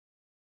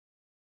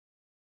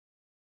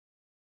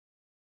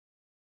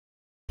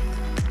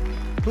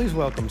Please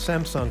welcome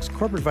Samsung's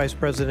Corporate Vice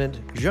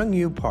President,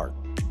 JongGyu Park.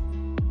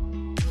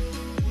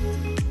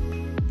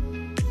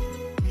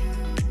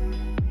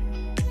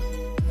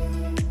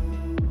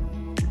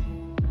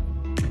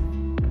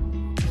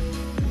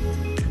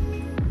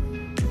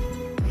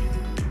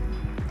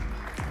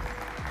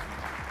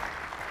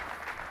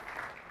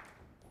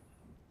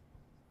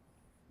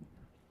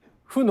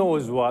 Who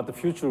knows what the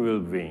future will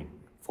bring?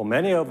 For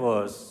many of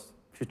us,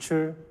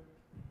 future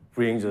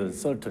brings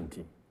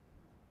uncertainty.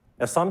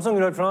 At Samsung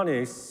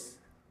Electronics,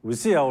 we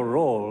see our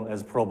role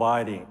as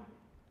providing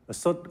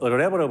a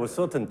level of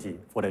certainty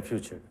for the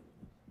future.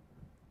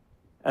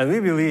 And we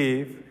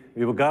believe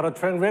we've got a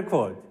track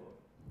record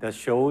that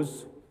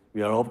shows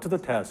we are up to the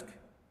task.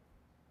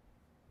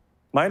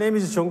 My name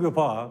is JongGyu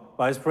Park,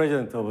 Vice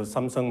President of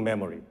Samsung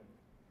Memory.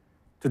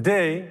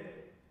 Today,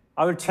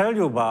 I will tell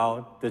you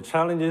about the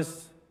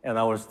challenges and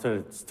our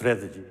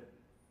strategy.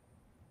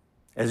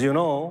 As you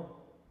know,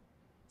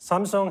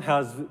 Samsung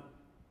has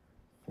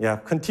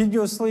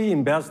continuously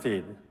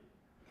invested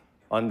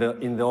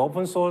in the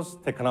open source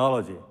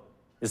technology,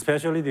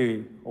 especially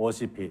the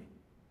OCP.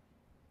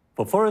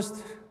 But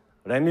first,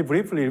 let me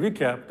briefly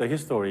recap the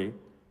history,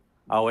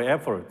 our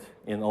effort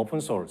in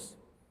open source.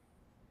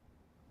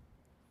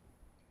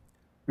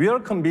 We are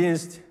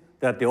convinced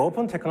that the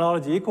open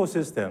technology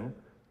ecosystem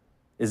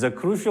is a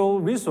crucial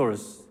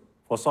resource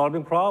for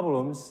solving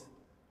problems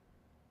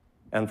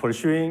and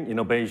pursuing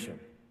innovation.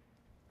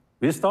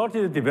 We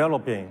started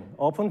developing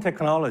open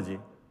technology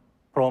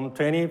from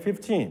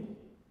 2015,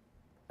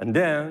 and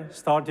then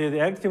started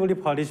actively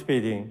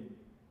participating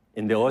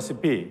in the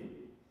OCP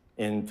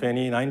in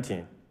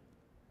 2019.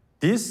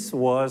 This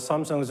was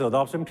Samsung's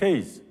adoption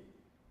phase.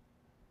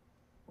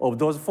 Of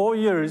those 4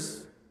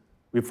 years,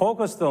 we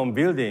focused on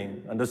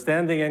building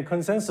understanding and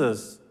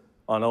consensus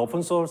on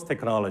open source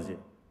technology.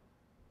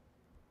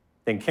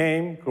 Then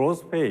came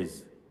growth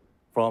phase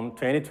from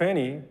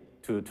 2020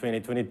 to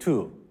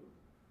 2022.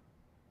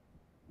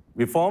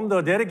 We formed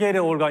a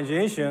dedicated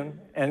organization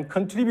and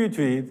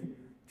contributed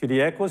to the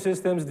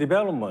ecosystem's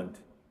development.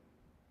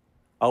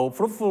 Our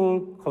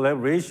fruitful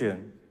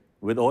collaboration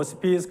with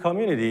OCP's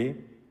community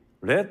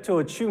led to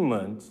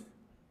achievements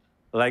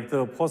like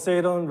the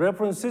Poseidon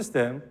reference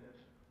system,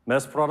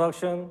 mass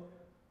production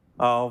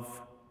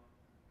of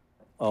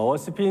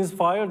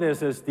OCP-inspired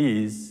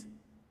SSDs,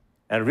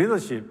 and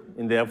leadership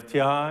in the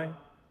FTI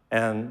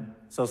and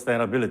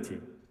sustainability.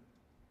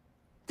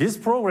 This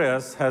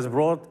progress has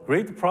brought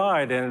great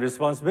pride and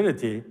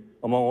responsibility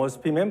among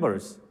OCP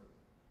members.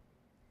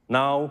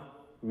 Now,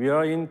 we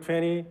are in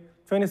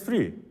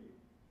 2023,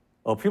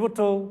 a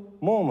pivotal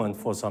moment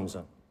for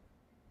Samsung.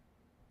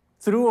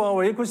 Through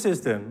our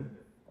ecosystem,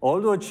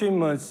 all the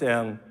achievements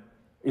and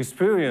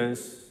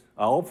experience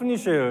are openly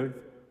shared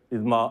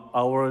with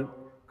our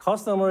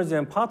customers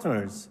and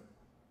partners.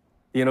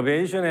 The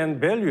innovation and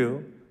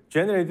value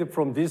generated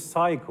from this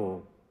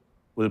cycle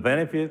will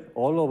benefit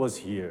all of us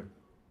here.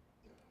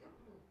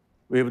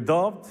 We've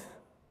dubbed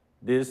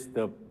this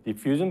the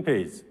diffusion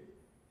phase.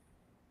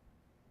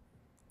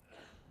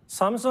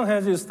 Samsung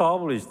has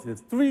established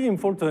 3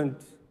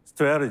 important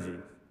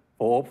strategies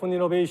for open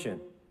innovation.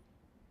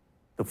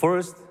 The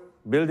first,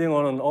 building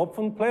on an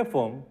open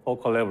platform for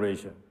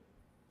collaboration.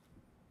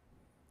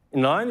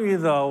 In line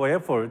with our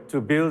effort to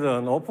build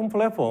an open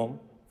platform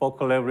for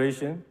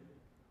collaboration,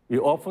 we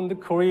opened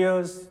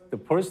Korea's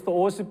first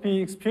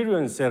OCP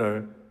Experience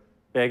Center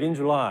back in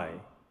July.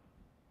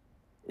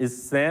 It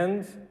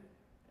stands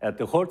at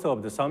the heart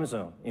of the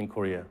Samsung in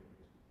Korea.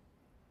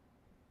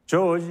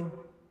 George,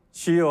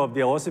 CEO of the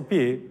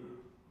OCP,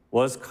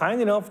 was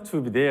kind enough to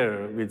be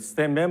there with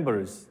staff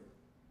members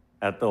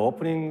at the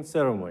opening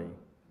ceremony.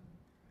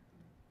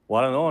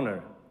 What an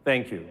honor.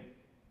 Thank you.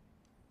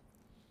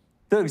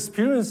 The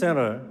Experience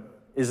Center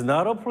is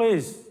not a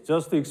place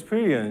just to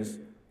experience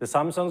the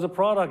Samsung's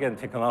product and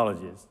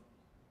technologies.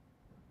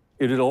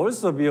 It will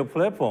also be a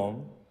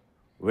platform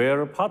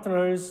where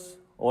partners,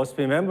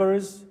 OCP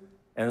members,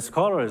 and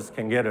scholars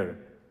can gather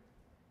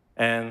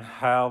and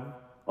have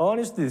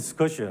honest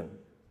discussion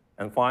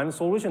and find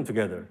solutions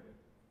together.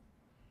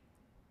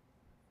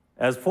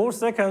 As for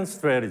second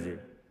strategy,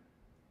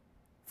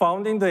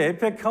 founding the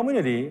APEC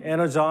community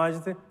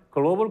energized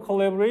global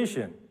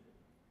collaboration,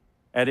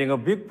 adding a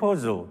big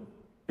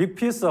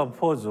piece of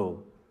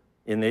puzzle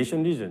in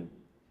Asian region.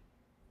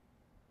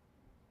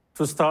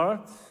 To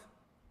start,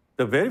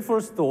 the very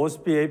first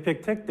OCP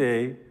APEC Tech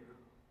Day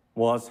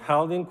was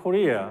held in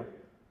Korea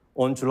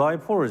on July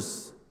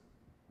 4th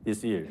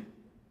this year.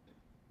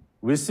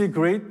 We see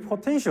great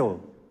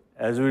potential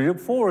as we look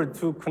forward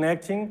to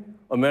connecting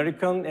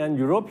American and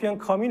European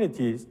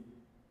communities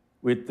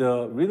with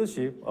the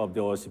leadership of the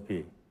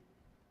OCP.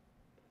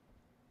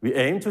 We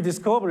aim to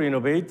discover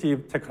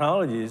innovative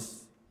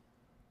technologies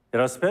that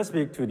are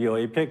specific to the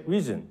APEC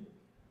region,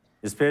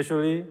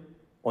 especially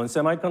on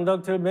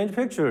semiconductor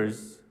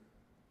manufacturers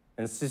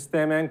and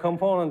system and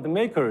component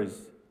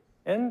makers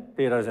and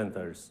data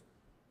centers.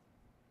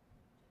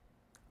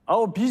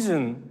 Our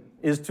vision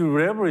is to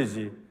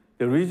leverage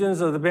the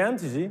region's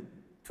advantage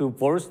to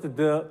bolster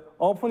the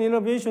open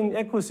innovation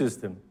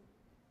ecosystem,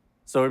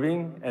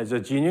 serving as a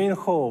genuine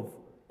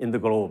hope in the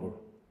globe.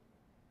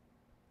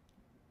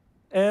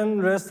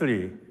 And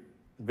lastly,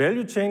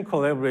 value chain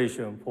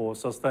collaboration for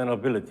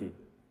sustainability.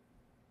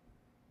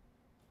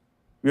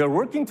 We are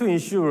working to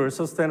ensure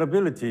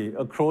sustainability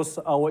across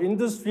our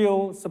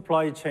industrial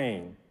supply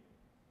chain.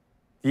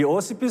 The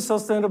OCP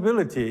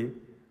Sustainability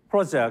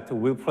Project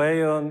will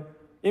play an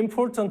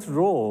important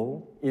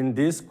role in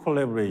this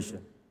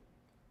collaboration.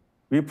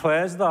 We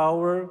pledged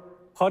our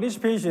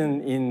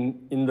participation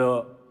in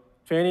the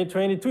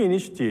 2022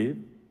 initiative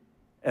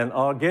and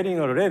are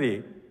getting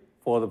ready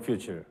for the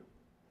future.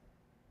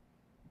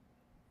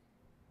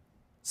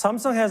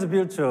 Samsung has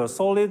built a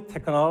solid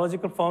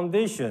technological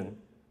foundation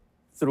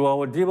through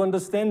our deep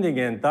understanding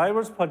and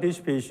diverse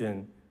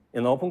participation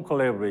in open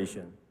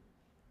collaboration.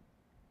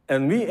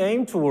 And we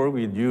aim to work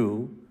with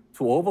you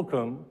to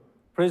overcome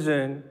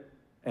present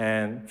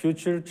and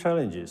future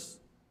challenges.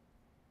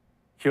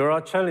 Here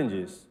are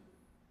challenges.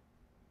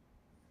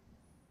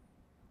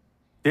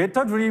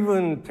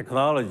 Data-driven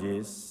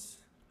technologies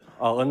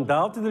are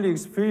undoubtedly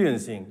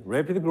experiencing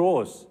rapid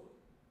growth.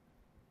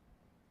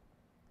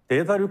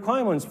 Data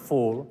requirements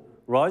for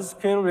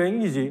large-scale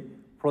language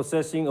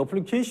processing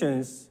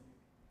applications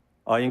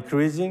are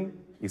increasing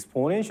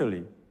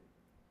exponentially.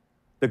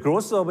 The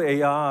growth of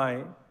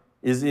AI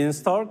is in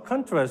stark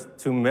contrast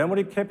to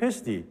memory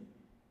capacity,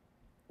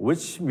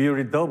 which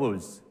merely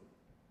doubles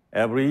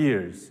every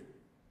year.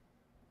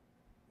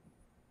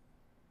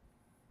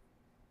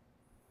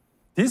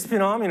 This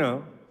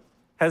phenomenon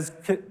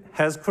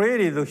has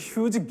created a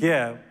huge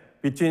gap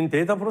between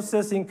data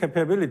processing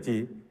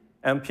capability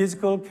and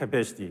physical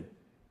capacity.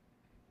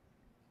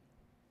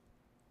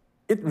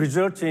 It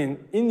results in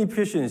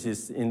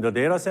inefficiencies in the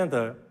data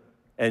center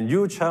and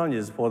new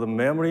challenges for the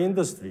memory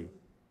industry,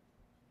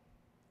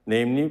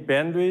 namely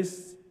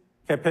bandwidth,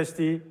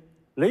 capacity,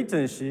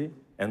 latency,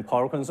 and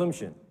power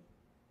consumption.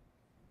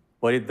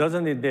 But it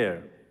doesn't end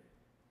there.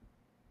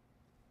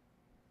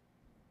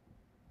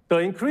 The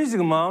increasing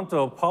amount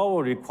of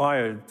power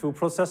required to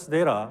process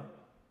data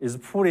is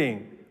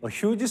putting a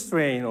huge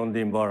strain on the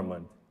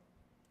environment.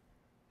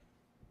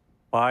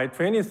 By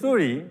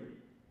 2030,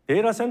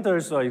 data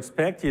centers are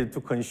expected to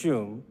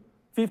consume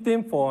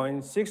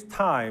 15.6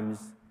 times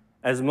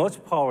as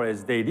much power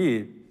as they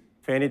did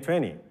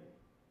 2020.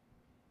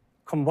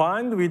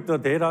 Combined with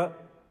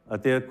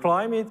the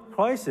climate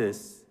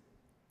crisis,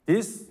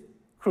 this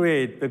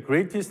creates the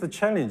greatest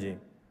challenge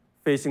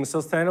facing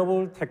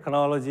sustainable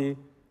technology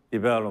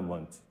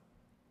development.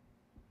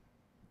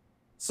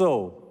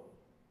 So,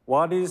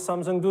 what is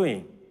Samsung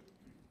doing?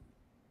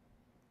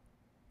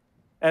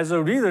 As a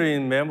leader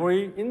in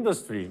memory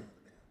industry,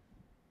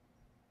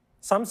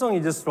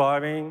 Samsung is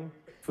striving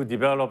to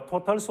develop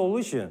total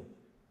solution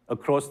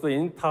across the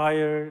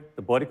entire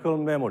vertical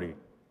memory.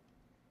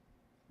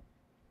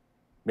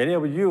 Many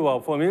of you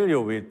are familiar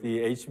with the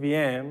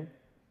HBM,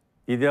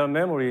 DDR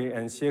memory,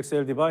 and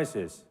CXL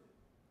devices.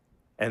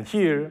 And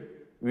here,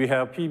 we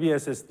have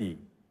PBSSD.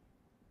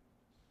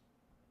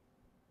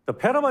 The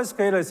petabyte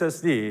scale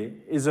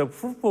SSD is a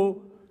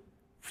fruitful,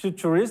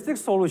 futuristic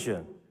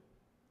solution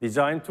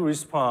designed to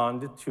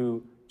respond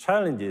to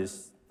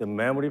challenges the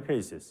memory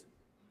faces.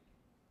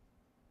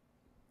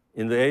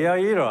 In the AI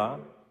era,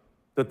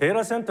 the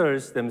data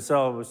centers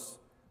themselves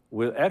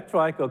will act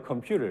like a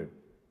computer,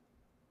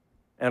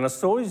 and a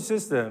storage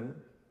system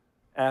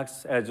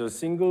acts as a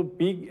single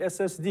big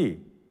SSD.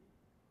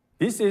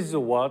 This is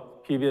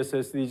what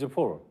PBSSD is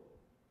for.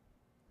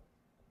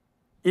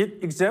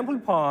 It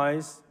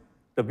exemplifies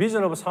the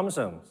vision of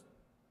Samsung,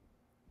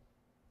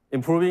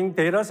 improving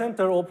data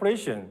center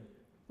operation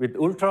with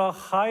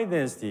ultra-high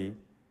density,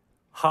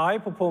 high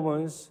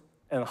performance,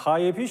 and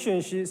high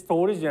efficiency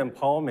storage and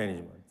power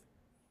management.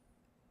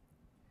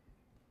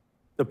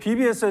 The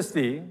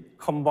PBSSD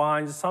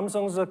combines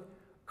Samsung's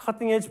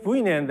cutting-edge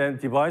VNAND and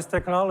device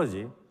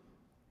technology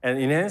and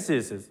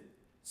enhances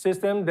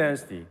system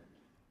density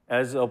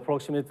as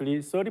approximately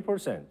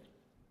 30%.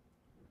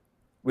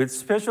 With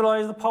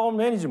specialized power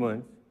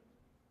management,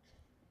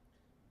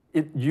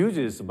 it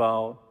uses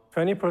about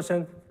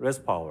 20% less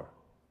power.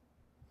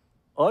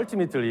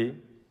 Ultimately,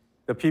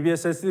 the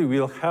PBSSD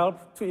will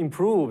help to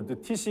improve the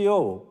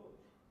TCO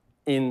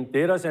in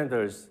data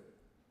centers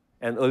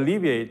and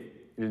alleviate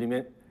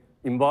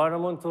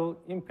environmental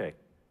impact.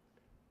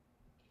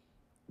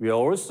 We are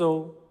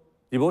also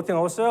devoting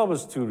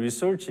ourselves to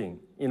researching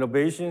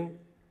innovation,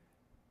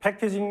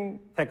 packaging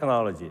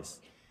technologies.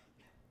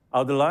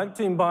 I would like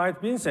to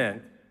invite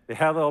Vincent, the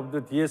head of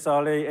the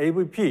DSRA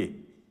AVP,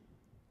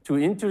 to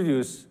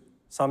introduce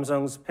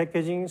Samsung's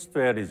packaging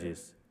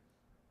strategies.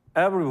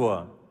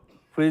 Everyone,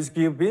 please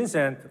give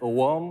Vincent a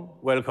warm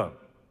welcome.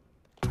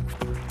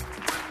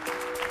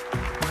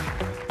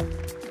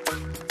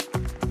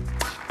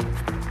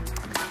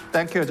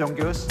 Thank you,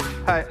 JongGyu.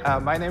 Hi,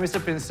 my name is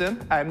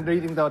Vincent. I'm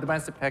leading the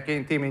advanced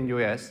packaging team in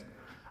US.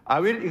 I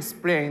will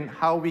explain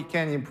how we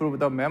can improve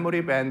the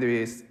memory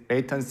bandwidth,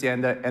 latency,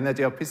 and the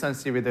energy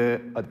efficiency with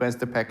the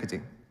advanced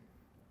packaging.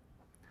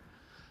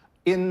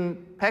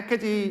 In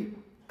package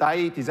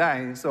die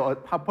design, so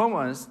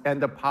performance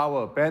and the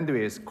power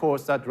bandwidth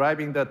costs are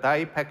driving the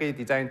die package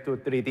design to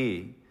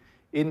 3D.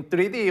 In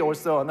 3D,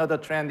 also another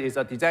trend is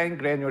the design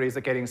granular is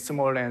getting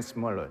smaller and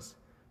smaller.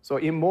 So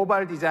in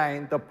mobile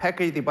design, the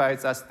package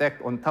devices are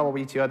stacked on top of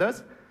each other.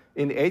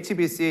 In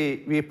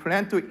HPC, we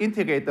plan to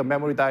integrate the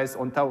memory dies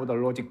on top of the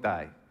logic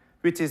die,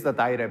 which is the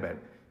die level.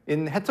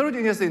 In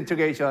heterogeneous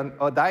integration,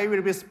 a die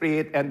will be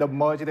split and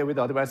merged with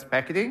advanced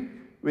packaging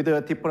with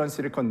a different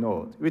silicon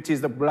node, which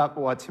is the block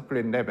or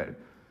chiplet level.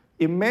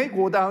 It may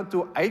go down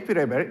to IP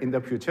level in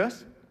the future.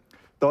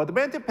 The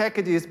advanced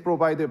packages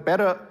provide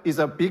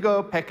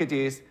bigger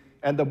packages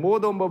and the more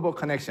mobile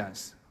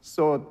connections.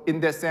 So in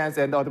that sense,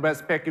 the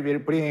advanced package will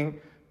bring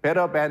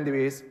better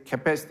bandwidth,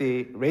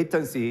 capacity,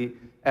 latency,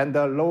 and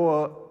the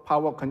lower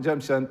power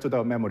consumption to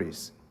the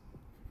memories.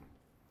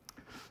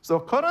 So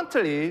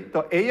currently,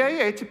 the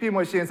AI HP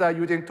machines are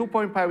using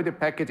 2.5D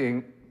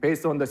packaging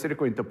based on the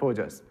silicon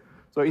interposers.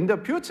 So in the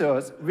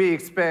future, we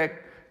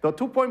expect the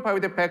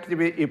 2.5D packaging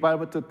will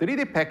evolve to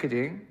 3D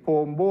packaging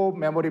for more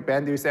memory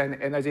bandwidth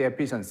and energy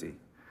efficiency.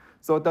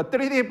 So the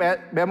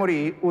 3D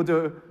memory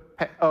would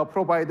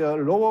provide a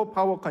lower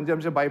power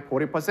consumption by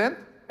 40%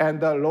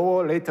 and a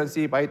lower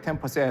latency by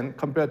 10%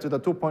 compared to the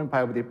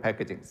 2.5D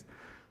packagings.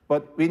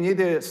 But we need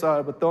to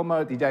solve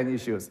thermal design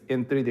issues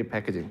in 3D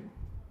packaging.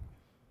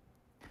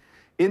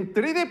 In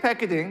 3D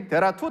packaging,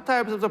 there are two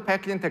types of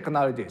packaging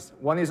technologies.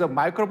 One is a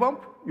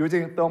microbump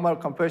using thermal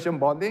compression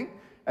bonding,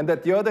 and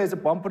the other is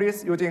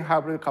bumpless using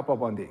hybrid copper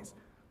bonding.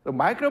 The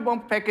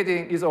microbump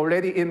packaging is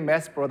already in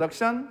mass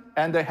production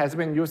and has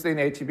been used in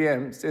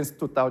HBM since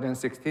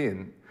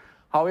 2016.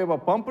 However,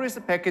 bumpless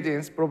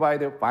packagings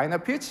provide a finer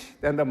pitch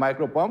than the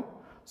microbump,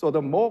 so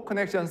the more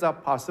connections are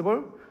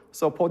possible.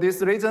 So for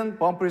this reason,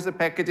 bumpless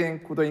packaging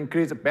could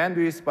increase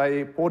bandwidth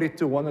by 40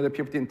 to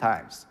 115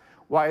 times,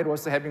 while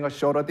also having a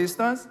shorter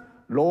distance,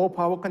 lower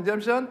power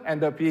consumption,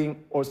 and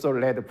being also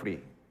lead-free.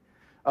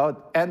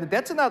 And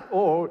that's not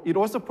all. It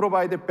also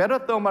provides better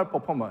thermal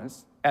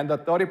performance and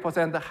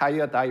 30%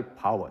 higher die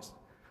powers.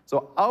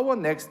 So our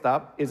next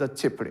step is a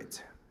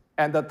chiplet,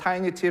 and the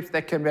tiny chips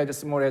that can be as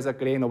small as a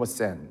grain of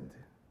sand.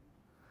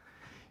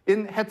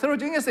 In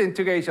heterogeneous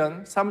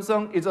integration,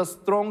 Samsung is a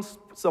strong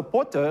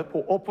supporter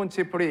for open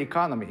chiplet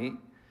economy.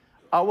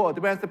 Our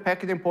advanced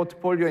packaging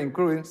portfolio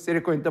includes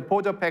silicon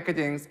interposer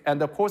packagings and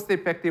the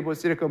cost-effective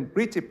silicon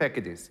bridge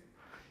packages.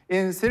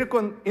 In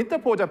silicon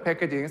interposer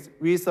packagings,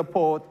 we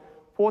support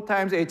 4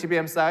 times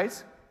HBM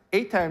size,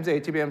 8 times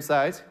HBM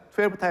size,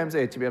 12 times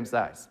HBM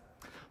size.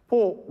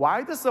 For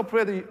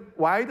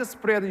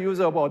widespread use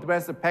of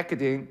advanced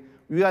packaging,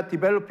 we are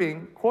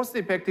developing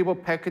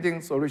cost-effective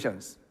packaging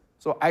solutions.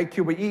 So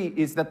iCube-E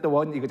is that the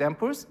one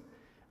example.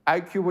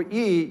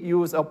 iCube-E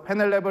uses a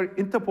panel-level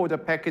interposer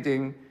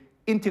packaging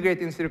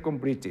integrating silicon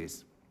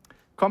bridges.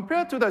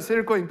 Compared to the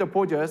silicon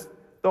interposers,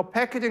 the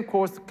packaging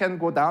cost can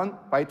go down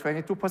by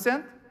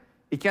 22%.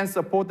 It can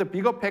support the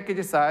bigger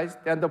package size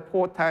than the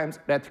 4 times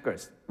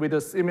reticles with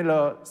a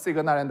similar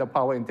signal and the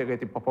power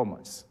integrated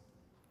performance.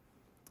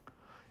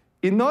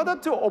 In order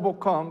to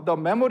overcome the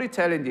memory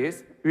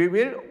challenges, we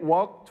will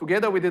work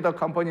together with the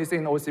companies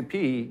in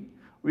OCP.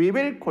 We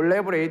will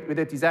collaborate with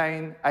the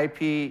design, IP,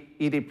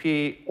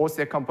 EDP,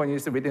 OSAT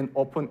companies within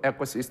open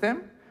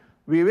ecosystem.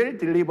 We will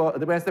deliver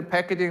advanced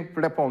packaging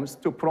platforms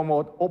to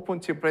promote open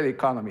chiplet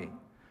economy.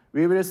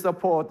 We will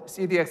support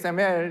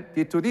CDXML,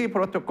 D2D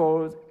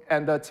protocols,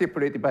 and the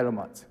chiplet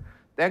development.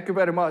 Thank you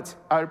very much.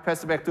 I'll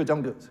pass back to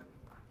JongGyu.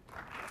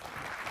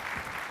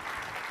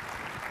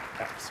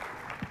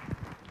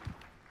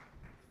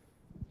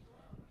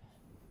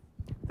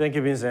 Thank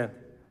you, Vincent.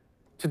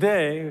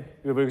 Today,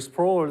 we will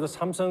explore the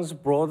Samsung's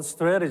broad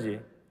strategy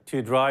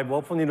to drive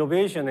open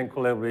innovation and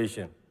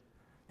collaboration.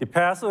 The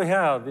path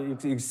ahead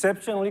is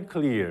exceptionally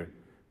clear.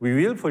 We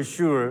will, for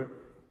sure,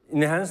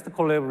 enhance the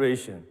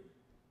collaboration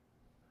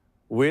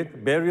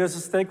with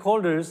various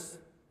stakeholders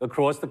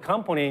across the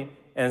company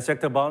and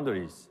sector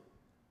boundaries.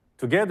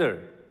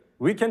 Together,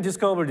 we can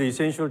discover the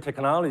essential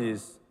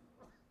technologies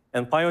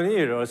and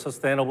pioneer a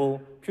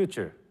sustainable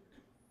future.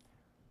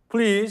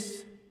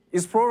 Please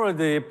explore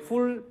the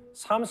full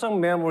Samsung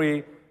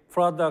memory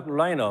product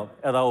lineup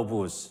at our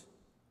booth.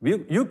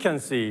 You can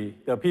see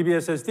the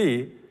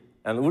PBSSD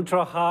and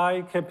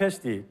ultra-high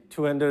capacity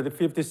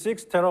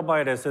 256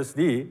 terabyte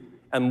SSD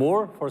and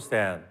more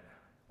firsthand.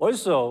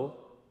 Also,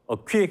 a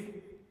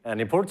quick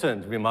and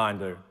important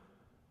reminder.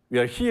 We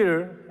are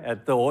here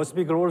at the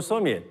OSP Global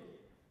Summit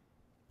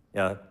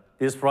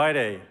this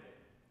Friday.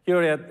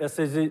 Here at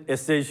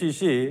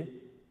SJCC,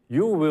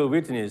 you will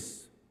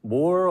witness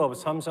more of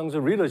Samsung's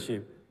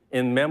leadership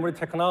in memory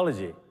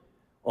technology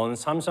on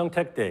Samsung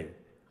Tech Day.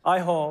 I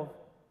hope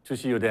to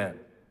see you then.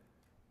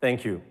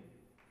 Thank you.